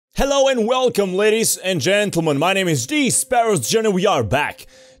Hello and welcome, ladies and gentlemen. My name is TheSparrowsJourney. We are back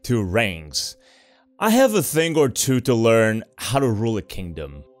to REIGNS. I have a thing or two to learn how to rule a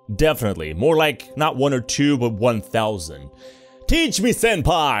kingdom. Definitely. More like not 1 or 2, but 1,000. Teach me,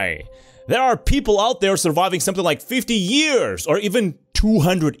 senpai! There are people out there surviving something like 50 years, or even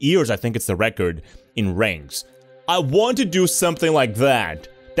 200 years, I think it's the record, in REIGNS. I want to do something like that.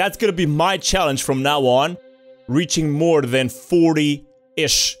 That's gonna be my challenge from now on, reaching more than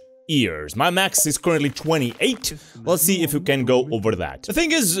 40-ish years. My max is currently 28. Let's see if we can go over that. The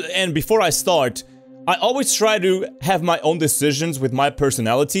thing is, and before I start, I always try to have my own decisions with my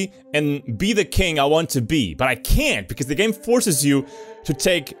personality and be the king I want to be, but I can't because the game forces you to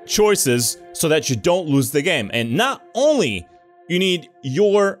take choices so that you don't lose the game. And not only you need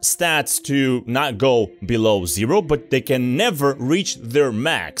your stats to not go below 0, but they can never reach their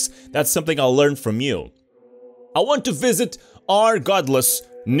max. That's something I'll learn from you. I want to visit our godless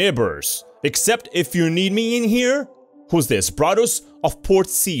neighbors, except if you need me in here. Who's this? Brothers of Port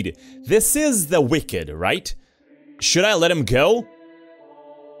Seed. This is the wicked, right? Should I let him go?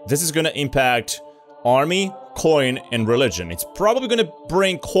 This is gonna impact army, coin, and religion. It's probably gonna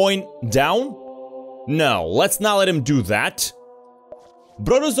bring coin down. No, let's not let him do that.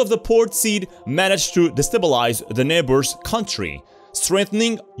 Brothers of the Port Seed managed to destabilize the neighbor's country,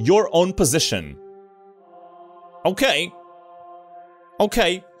 strengthening your own position. Okay.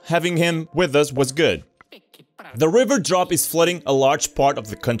 Okay, having him with us was good. The river drop is flooding a large part of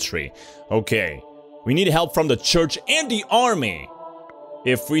the country. Okay, we need help from the church and the army.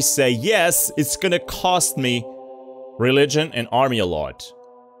 If we say yes, it's gonna cost me religion and army a lot.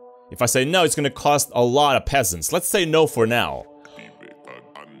 If I say no, it's gonna cost a lot of peasants. Let's say no for now.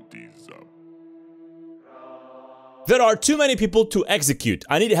 There are too many people to execute.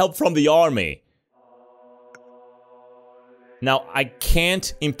 I need help from the army. Now, I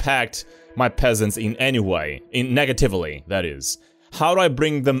can't impact my peasants in any way, negatively, that is. How do I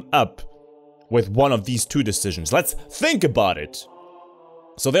bring them up with one of these two decisions? Let's think about it.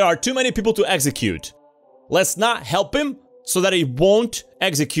 So there are too many people to execute. Let's not help him so that he won't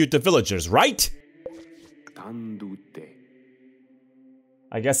execute the villagers, right?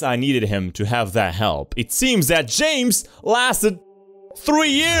 I guess I needed him to have that help. It seems that James lasted 3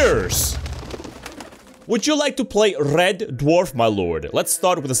 years. Would you like to play Red Dwarf, my lord? Let's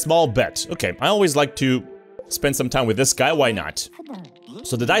start with a small bet. Okay, I always like to spend some time with this guy, why not?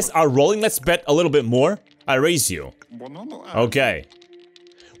 So the dice are rolling, let's bet a little bit more. I raise you. Okay.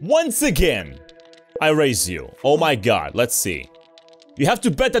 Once again, I raise you. Oh my god, let's see. You have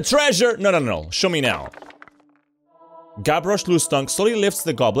to bet the treasure! No, show me now. Gabrosh Lustunk slowly lifts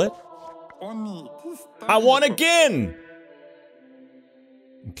the goblet. I won again!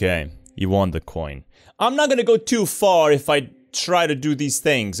 Okay, you won the coin. I'm not gonna go too far if I try to do these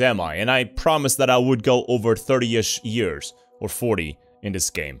things, am I? And I promised that I would go over 30-ish years, or 40 in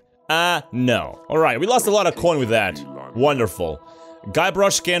this game. No. Alright, we lost a lot of coin with that. Wonderful.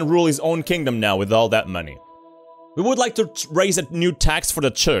 Guybrush can rule his own kingdom now with all that money. We would like to raise a new tax for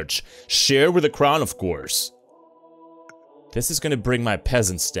the church. Share with the crown, of course. This is gonna bring my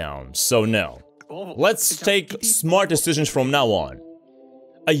peasants down, so no. Let's take smart decisions from now on.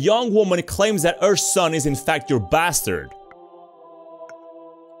 A young woman claims that her son is in fact your bastard.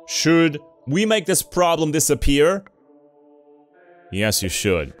 Should we make this problem disappear? Yes, you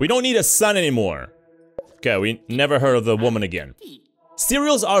should. We don't need a son anymore. Okay, we never heard of the woman again.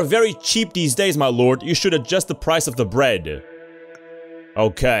 Cereals are very cheap these days, my lord. You should adjust the price of the bread.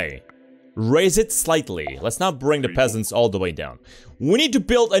 Okay. Raise it slightly. Let's not bring the peasants all the way down. We need to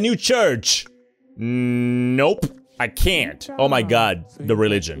build a new church. Nope. I can't. Oh my god, the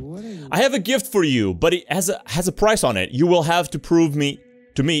religion. I have a gift for you, but it has a price on it. You will have to prove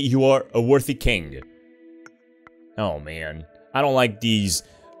to me you are a worthy king. Oh man, I don't like these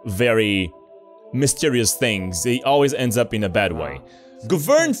very mysterious things. It always ends up in a bad way.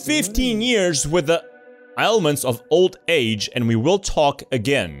 Govern 15 years with the ailments of old age and we will talk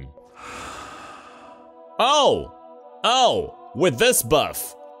again. Oh, with this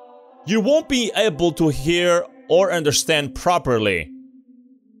buff, you won't be able to hear or understand properly.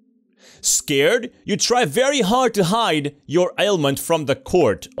 Scared? You try very hard to hide your ailment from the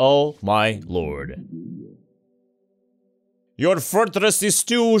court. Oh my lord. Your fortress is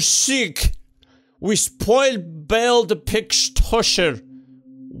too sick. We spoiled Bale the Pictosher.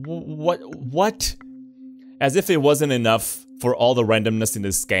 What? As if it wasn't enough for all the randomness in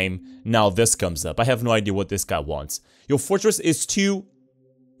this game, now this comes up. I have no idea what this guy wants. Your fortress is too...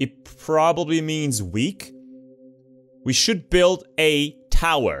 It probably means weak. We should build a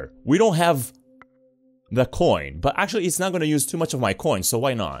tower. We don't have the coin. But actually, it's not gonna use too much of my coin, so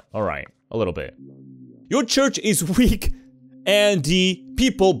why not? Alright, a little bit. Your church is weak and the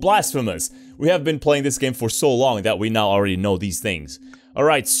people blasphemous. We have been playing this game for so long that we now already know these things.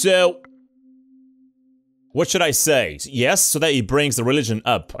 Alright, so... what should I say? Yes, so that it brings the religion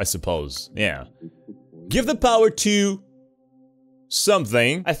up, I suppose. Yeah. Give the power to...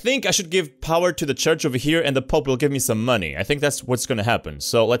 something. I think I should give power to the church over here and the Pope will give me some money. I think that's what's gonna happen.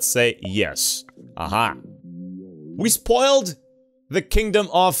 So let's say yes. Aha. We spoiled the kingdom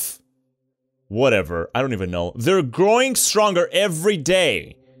of... whatever. I don't even know. They're growing stronger every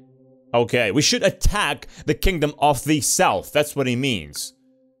day. Okay, we should attack the kingdom of the south. That's what he means.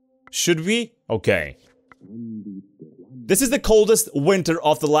 Should we? Okay. This is the coldest winter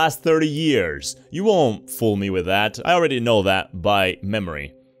of the last 30 years. You won't fool me with that. I already know that by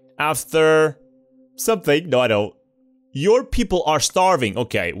memory. After... something? No, I don't. Your people are starving.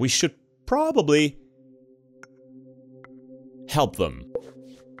 Okay, we should probably... help them.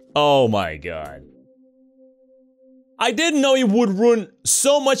 Oh my god. I didn't know it would ruin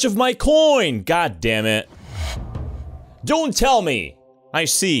so much of my coin! God damn it. Don't tell me! I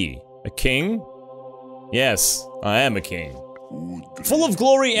see. A king? Yes, I am a king. Full of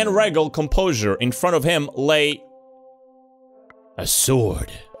glory and regal composure, in front of him lay... a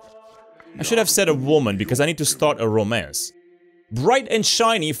sword. I should have said a woman, because I need to start a romance. Bright and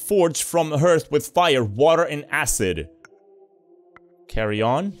shiny, forged from earth with fire, water, and acid. Carry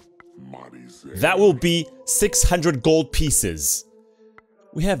on. That will be 600 gold pieces.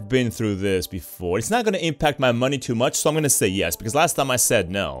 We have been through this before. It's not gonna impact my money too much, so I'm gonna say yes, because last time I said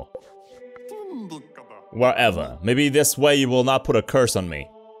no. Wherever. Maybe this way you will not put a curse on me.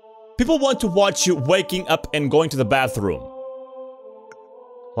 People want to watch you waking up and going to the bathroom.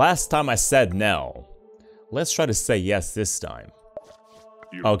 Last time I said no. Let's try to say yes this time.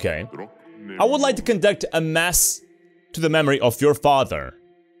 Okay. I would like to conduct a mass to the memory of your father.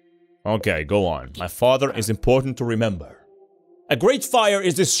 Okay, go on. My father is important to remember. A great fire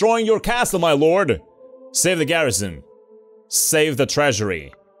is destroying your castle, my lord. Save the garrison. Save the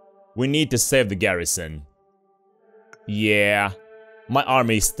treasury. We need to save the garrison. Yeah. My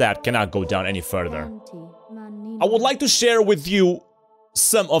army stat cannot go down any further. I would like to share with you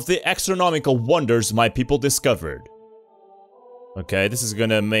some of the astronomical wonders my people discovered. Okay, this is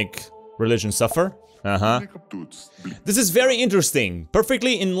gonna make religion suffer. This is very interesting,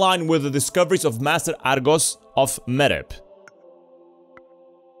 perfectly in line with the discoveries of Master Argos of Mereb.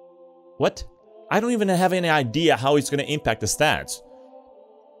 What? I don't even have any idea how it's gonna impact the stats.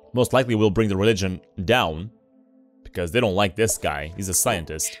 Most likely will bring the religion down, because they don't like this guy, he's a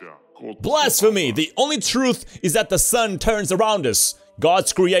scientist. Blasphemy! The only truth is that the sun turns around us,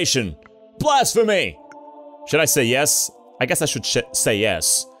 God's creation. Blasphemy! Should I say yes? I guess I should say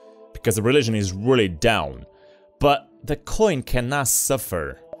yes. Because the religion is really down. But the coin cannot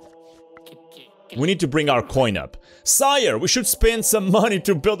suffer. We need to bring our coin up. Sire, we should spend some money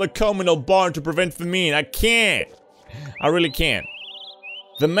to build a communal barn to prevent famine. I can't. I really can't.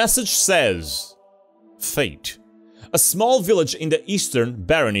 The message says... fate. A small village in the eastern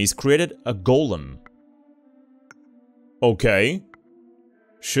baronies created a golem. Okay.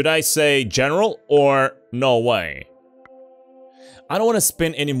 Should I say general or no way? I don't want to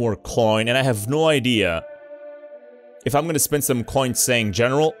spend any more coin, and I have no idea if I'm going to spend some coin saying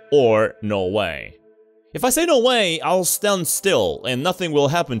general or no way. If I say no way, I'll stand still and nothing will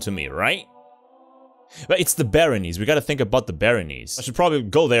happen to me, right? But it's the baronies. We got to think about the baronies. I should probably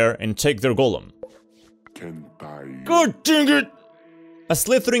go there and take their golem. God dang it! A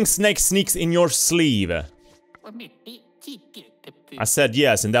slithering snake sneaks in your sleeve. I said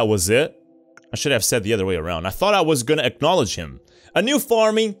yes, and that was it. I should have said the other way around. I thought I was gonna acknowledge him. A new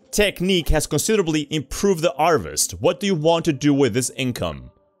farming technique has considerably improved the harvest. What do you want to do with this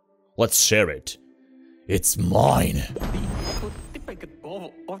income? Let's share it. It's mine.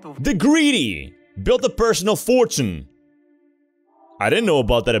 The greedy! Build a personal fortune. I didn't know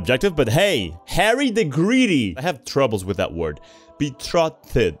about that objective, but hey, Harry the Greedy. I have troubles with that word.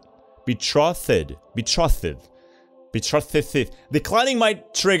 Betrothed. Betrothed. Betrothed. Betrothed. Declining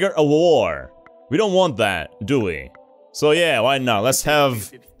might trigger a war. We don't want that, do we? So yeah, why not? Let's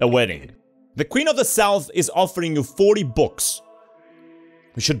have a wedding. The Queen of the South is offering you 40 books.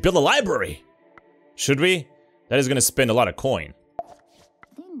 We should build a library. Should we? That is gonna spend a lot of coin.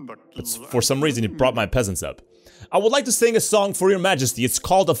 But for some reason it brought my peasants up. I would like to sing a song for your majesty. It's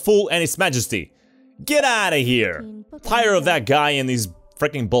called A Fool and His Majesty. Get out of here. Tired of that guy and his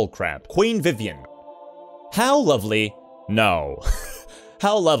freaking bullcrap. Queen Vivian. How lovely. No.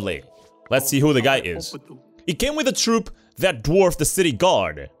 How lovely. Let's see who the guy is. He came with a troop that dwarfed the city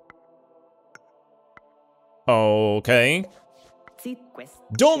guard. Okay.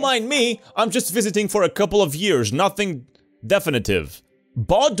 Don't mind me, I'm just visiting for a couple of years, nothing definitive.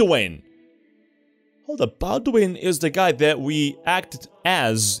 Baldwin! Hold up, Baldwin is the guy that we acted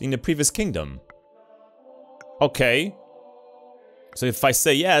as in the previous kingdom. Okay. So if I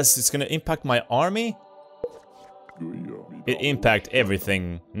say yes, it's gonna impact my army? It impact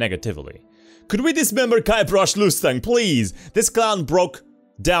everything negatively. Could we dismember Guybrush Lustang, please? This clown broke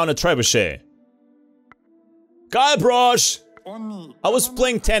down a trebuchet. Guybrush! I was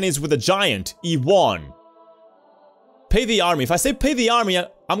playing tennis with a giant. He won. Pay the army. If I say pay the army,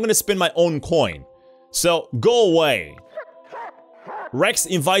 I'm gonna spend my own coin. So, go away. Rex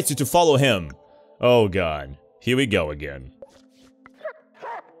invites you to follow him. Oh god. Here we go again.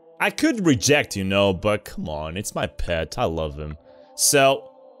 I could reject, you know, but come on, it's my pet. I love him.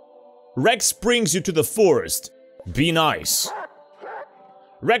 So, Rex brings you to the forest. Be nice.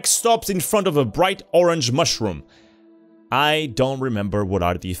 Rex stops in front of a bright orange mushroom. I don't remember what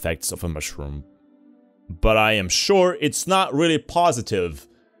are the effects of a mushroom, but I am sure it's not really positive.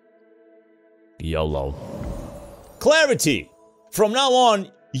 YOLO. Clarity! From now on,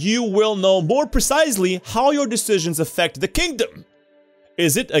 you will know more precisely how your decisions affect the kingdom.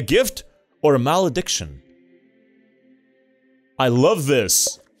 Is it a gift or a malediction? I love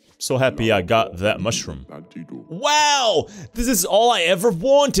this. So happy I got that mushroom. Wow! This is all I ever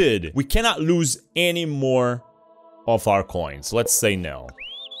wanted! We cannot lose any more of our coins. Let's say no.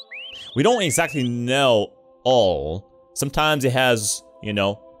 We don't exactly know all. Sometimes it has, you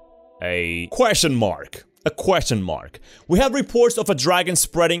know, a question mark. A question mark. We have reports of a dragon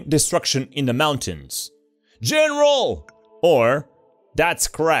spreading destruction in the mountains. General! Or, that's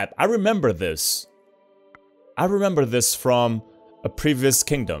crap. I remember this. I remember this from a previous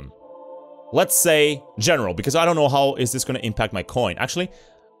kingdom. Let's say general, because I don't know how is this going to impact my coin. Actually,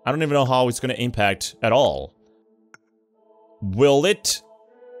 I don't even know how it's going to impact at all. Will it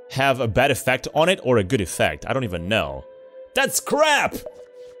have a bad effect on it or a good effect? I don't even know. That's crap!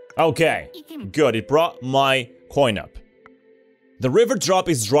 Okay, good, it brought my coin up. The river drop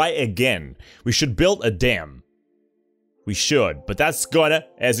is dry again. We should build a dam. We should, but that's gonna,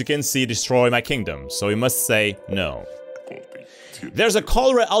 as you can see, destroy my kingdom, so we must say no. There's a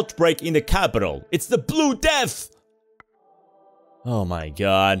cholera outbreak in the capital. It's the Blue Death! Oh my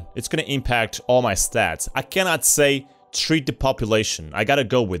god, it's gonna impact all my stats. I cannot say treat the population. I gotta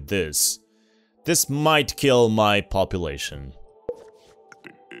go with this. This might kill my population.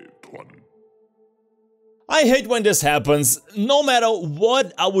 I hate when this happens. No matter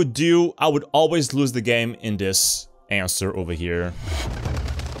what I would do, I would always lose the game in this answer over here.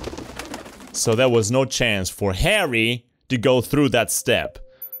 So there was no chance for Harry to go through that step.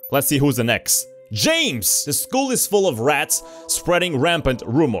 Let's see who's the next. James! The school is full of rats spreading rampant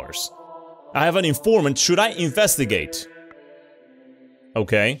rumors. I have an informant. Should I investigate?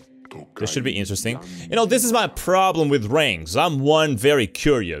 Okay. This should be interesting. You know, this is my problem with REIGNS. I'm one very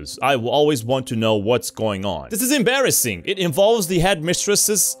curious. I will always want to know what's going on. This is embarrassing. It involves the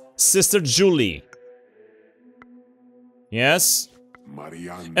headmistress's sister Julie. Yes?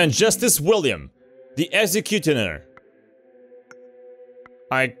 And Justice William, the executioner.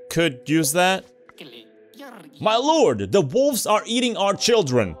 I could use that? My lord, the wolves are eating our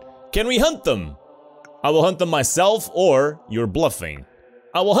children. Can we hunt them? I will hunt them myself, or you're bluffing.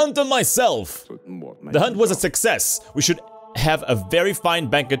 I will hunt them myself. The hunt was a success. We should have a very fine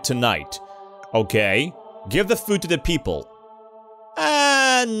banquet tonight. Okay. Give the food to the people.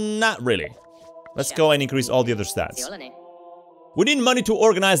 Not really. Let's go and increase all the other stats. We need money to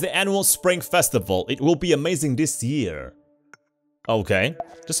organize the annual spring festival. It will be amazing this year. Okay.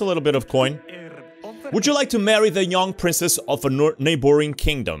 Just a little bit of coin. Would you like to marry the young princess of a neighboring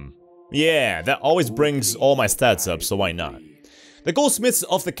kingdom? Yeah, that always brings all my stats up, so why not? The goldsmiths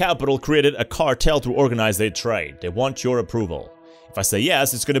of the capital created a cartel to organize their trade. They want your approval. If I say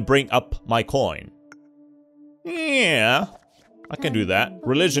yes, it's gonna bring up my coin. Yeah, I can do that.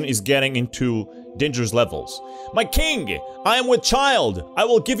 Religion is getting into dangerous levels. My king, I am with child. I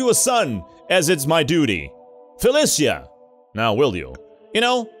will give you a son, as it's my duty. Felicia, now will you? You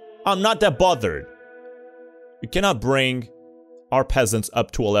know, I'm not that bothered. We cannot bring our peasants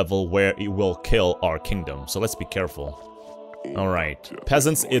up to a level where it will kill our kingdom, so let's be careful. Alright,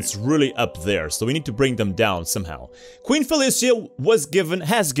 peasants, it's really up there, so we need to bring them down somehow. Queen Felicia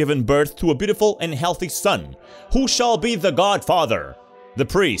has given birth to a beautiful and healthy son, who shall be the godfather, the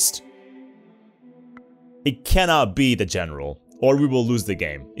priest. It cannot be the general, or we will lose the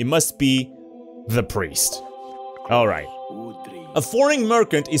game. It must be the priest. Alright. A foreign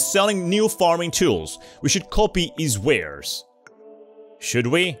merchant is selling new farming tools. We should copy his wares. Should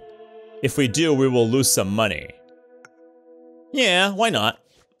we? If we do, we will lose some money. Yeah, why not?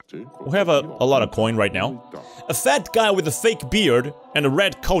 We have a lot of coin right now. A fat guy with a fake beard and a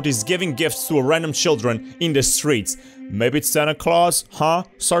red coat is giving gifts to random children in the streets. Maybe it's Santa Claus, huh?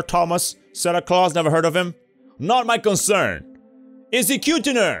 Sir Thomas? Santa Claus, never heard of him? Not my concern.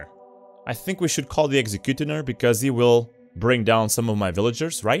 Executioner! I think we should call the executioner because he will bring down some of my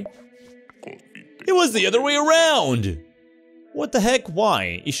villagers, right? It was the other way around! What the heck?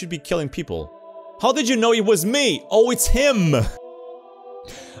 Why? He should be killing people. How did you know it was me? Oh, it's him!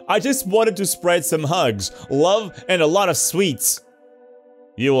 I just wanted to spread some hugs, love, and a lot of sweets.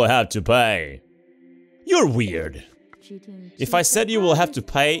 You will have to pay. You're weird. If I said you will have to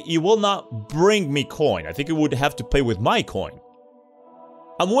pay, you will not bring me coin. I think you would have to pay with my coin.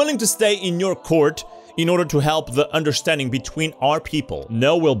 I'm willing to stay in your court in order to help the understanding between our people.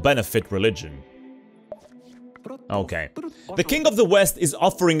 No will benefit religion. Okay. The King of the West is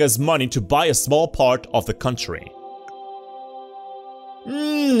offering us money to buy a small part of the country.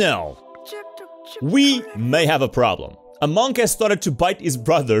 No. We may have a problem. A monk has started to bite his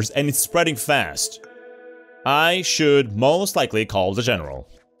brothers and it's spreading fast. I should most likely call the general.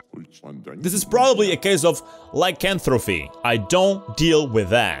 This is probably a case of lycanthropy. I don't deal with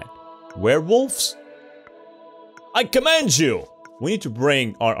that. Werewolves? I command you! We need to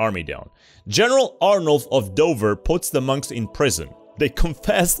bring our army down. General Arnulf of Dover puts the monks in prison. They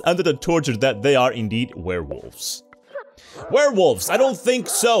confess under the torture that they are indeed werewolves. Werewolves? I don't think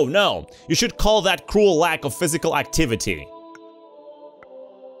so, no. You should call that cruel lack of physical activity.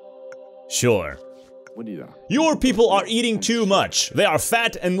 Sure. Your people are eating too much. They are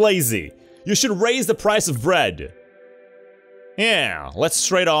fat and lazy. You should raise the price of bread. Yeah, let's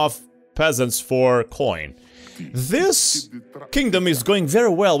trade off peasants for coin. This kingdom is going very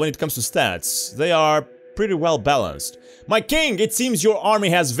well when it comes to stats. They are pretty well balanced. My king, it seems your army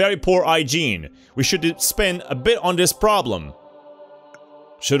has very poor hygiene. We should spend a bit on this problem.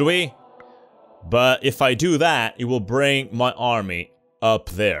 Should we? But if I do that, it will bring my army up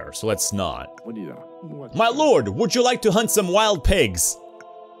there, so let's not. My lord, would you like to hunt some wild pigs?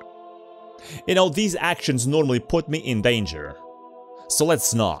 You know, these actions normally put me in danger, so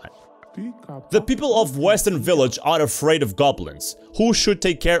let's not. The people of Western Village are afraid of goblins. Who should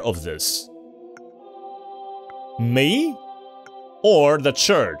take care of this? Me? Or the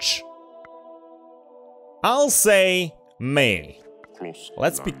church? I'll say me.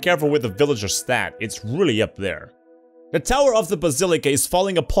 Let's be careful with the villager stat, it's really up there. The tower of the basilica is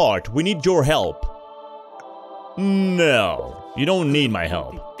falling apart, we need your help. No, you don't need my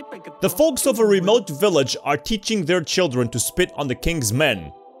help. The folks of a remote village are teaching their children to spit on the king's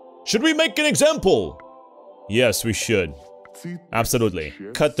men. Should we make an example? Yes, we should. Absolutely.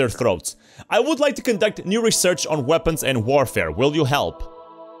 Cut their throats. I would like to conduct new research on weapons and warfare. Will you help?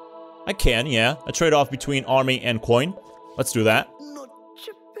 I can, yeah. A trade-off between army and coin. Let's do that.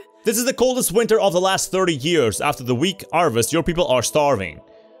 This is the coldest winter of the last 30 years. After the weak harvest, your people are starving.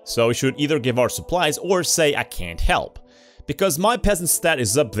 So we should either give our supplies or say I can't help. Because my peasant stat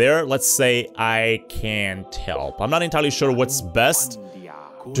is up there, let's say I can't help. I'm not entirely sure what's best,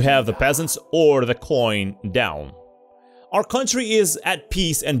 to have the peasants or the coin down. Our country is at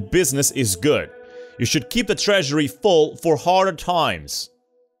peace and business is good. You should keep the treasury full for harder times.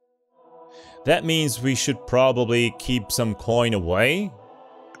 That means we should probably keep some coin away?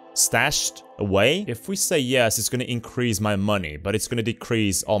 Stashed away? If we say yes, it's gonna increase my money, but it's gonna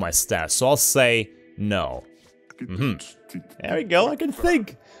decrease all my stats, so I'll say no. There we go, I can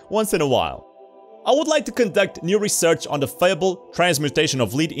think once in a while. I would like to conduct new research on the viable transmutation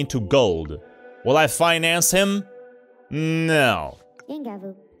of lead into gold. Will I finance him? No.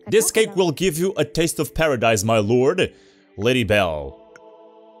 This cake will give you a taste of paradise, my lord. Lady Belle.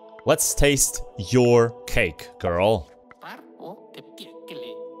 Let's taste your cake, girl.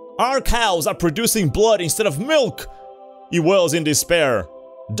 Our cows are producing blood instead of milk! He wails in despair.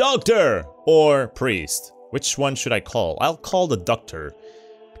 Doctor! Or priest. Which one should I call? I'll call the doctor.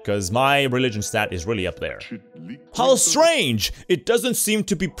 Because my religion stat is really up there. How strange! It doesn't seem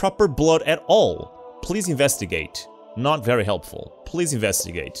to be proper blood at all. Please investigate. Not very helpful. Please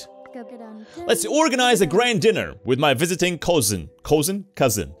investigate. Let's organize a grand dinner with my visiting cousin.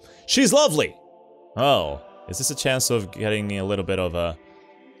 Cousin. She's lovely! Oh, is this a chance of getting a little bit of a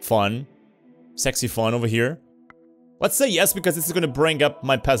fun? Sexy fun over here? Let's say yes because this is gonna bring up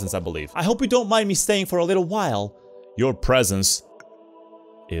my peasants, I believe. I hope you don't mind me staying for a little while. Your presence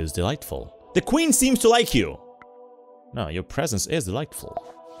is delightful. The queen seems to like you. No, your presence is delightful.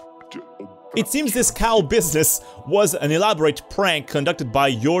 It seems this cow business was an elaborate prank conducted by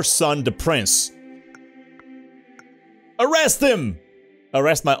your son, the prince. Arrest him!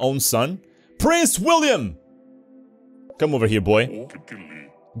 arrest my own son? Prince William! Come over here, boy.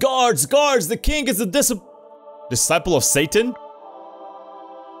 Guards, guards, the king is a disciple of Satan?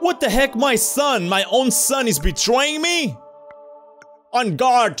 What the heck, my son? My own son is betraying me? On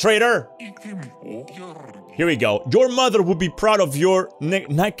guard, traitor! Here we go. Your mother would be proud of your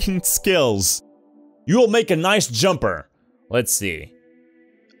knocking skills. You will make a nice jumper. Let's see.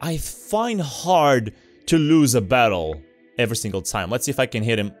 I find hard to lose a battle every single time. Let's see if I can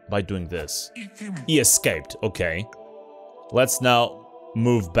hit him by doing this. He escaped. Okay. Let's now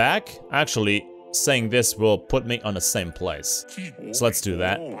move back. Actually, saying this will put me on the same place. So let's do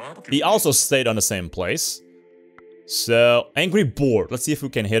that. He also stayed on the same place. So, angry board. Let's see if we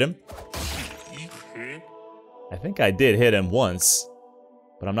can hit him. I think I did hit him once,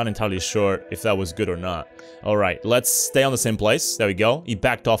 but I'm not entirely sure if that was good or not. Alright, let's stay on the same place. There we go. He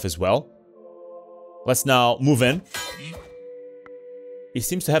backed off as well. Let's now move in. He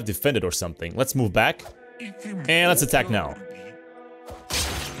seems to have defended or something. Let's move back. And let's attack now.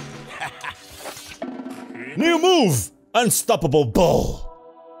 New move! Unstoppable bull!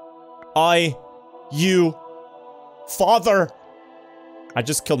 You... Father! I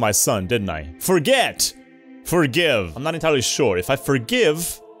just killed my son, didn't I? Forget! Forgive. I'm not entirely sure. If I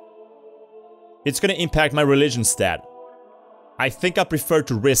forgive, it's gonna impact my religion stat. I think I prefer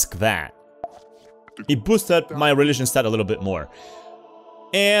to risk that. It boosted my religion stat a little bit more.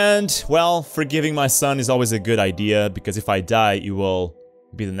 And, well, forgiving my son is always a good idea, because if I die, he will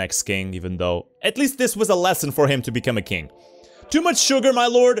be the next king, even though... At least this was a lesson for him to become a king. Too much sugar, my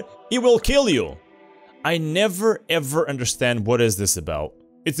lord, it will kill you. I never ever understand what is this about.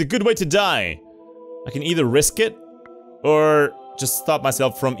 It's a good way to die. I can either risk it, or just stop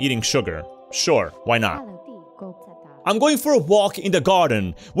myself from eating sugar. Sure, why not? I'm going for a walk in the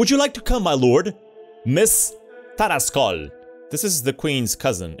garden. Would you like to come, my lord? Miss Taraskol. This is the queen's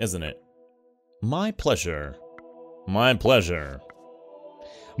cousin, isn't it? My pleasure. My pleasure.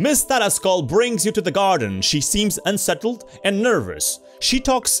 Miss Taraskol brings you to the garden. She seems unsettled and nervous. She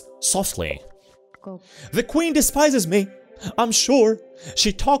talks softly. The queen despises me, I'm sure.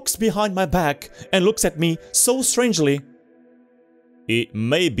 She talks behind my back and looks at me so strangely. It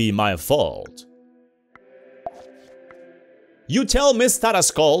may be my fault. You tell Miss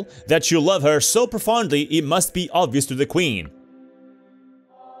Taraskol that you love her so profoundly it must be obvious to the queen.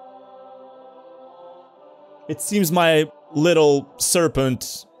 It seems my little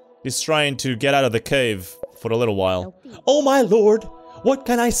serpent is trying to get out of the cave for a little while. Oh my lord, what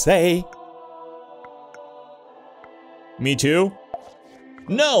can I say? Me too?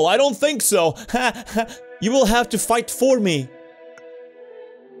 No, I don't think so. You will have to fight for me.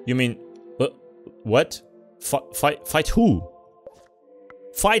 You mean... what? Fight who?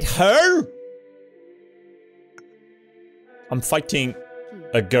 Fight her? I'm fighting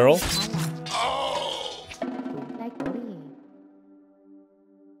a girl?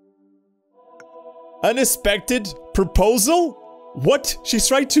 Unexpected proposal? What? She's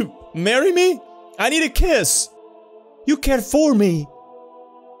trying to marry me? I need a kiss. You care for me.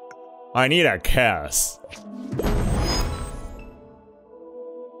 I need a kiss.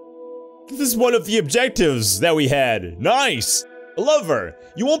 This is one of the objectives that we had. Nice. Lover,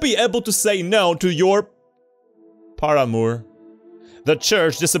 you won't be able to say no to your paramour. The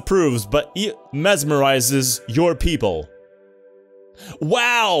church disapproves, but it mesmerizes your people.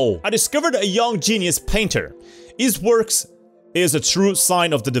 Wow! I discovered a young genius painter. His works is a true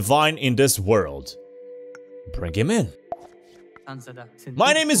sign of the divine in this world. Bring him in.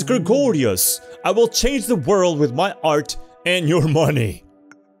 My name is Gregorius. I will change the world with my art and your money.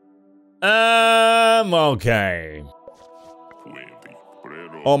 Okay.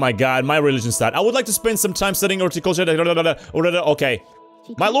 Oh my god, my religion stat. I would like to spend some time studying horticulture. Okay.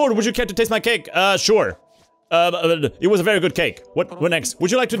 My lord, would you care to taste my cake? Sure. It was a very good cake. What next?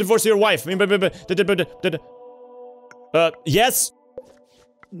 Would you like to divorce your wife? Yes?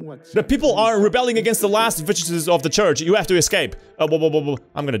 The people are rebelling against the last vestiges of the church. You have to escape. I'm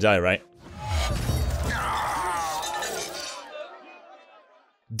gonna die, right?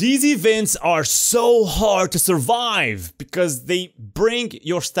 These events are so hard to survive because they bring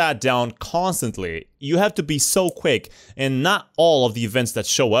your stat down constantly. You have to be so quick, and not all of the events that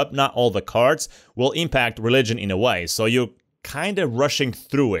show up, not all the cards, will impact religion in a way, so you're kinda rushing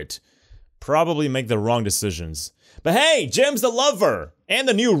through it. Probably make the wrong decisions. But hey, Jim's the lover! And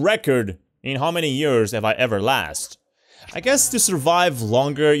the new record in how many years have I ever last. I guess to survive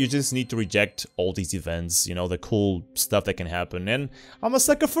longer, you just need to reject all these events, you know, the cool stuff that can happen, and I'm a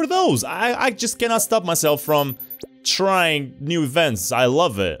sucker for those. I just cannot stop myself from trying new events. I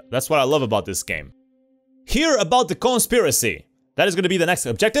love it. That's what I love about this game. Hear about the conspiracy That is going to be the next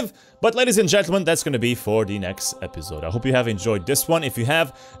objective. But ladies and gentlemen, that's going to be for the next episode. I hope you have enjoyed this one. If you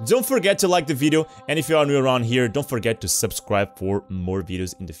have, don't forget to like the video. And if you are new around here, don't forget to subscribe for more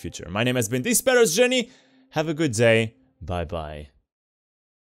videos in the future. My name has been TheSparrowsJourney. Have a good day. Bye-bye.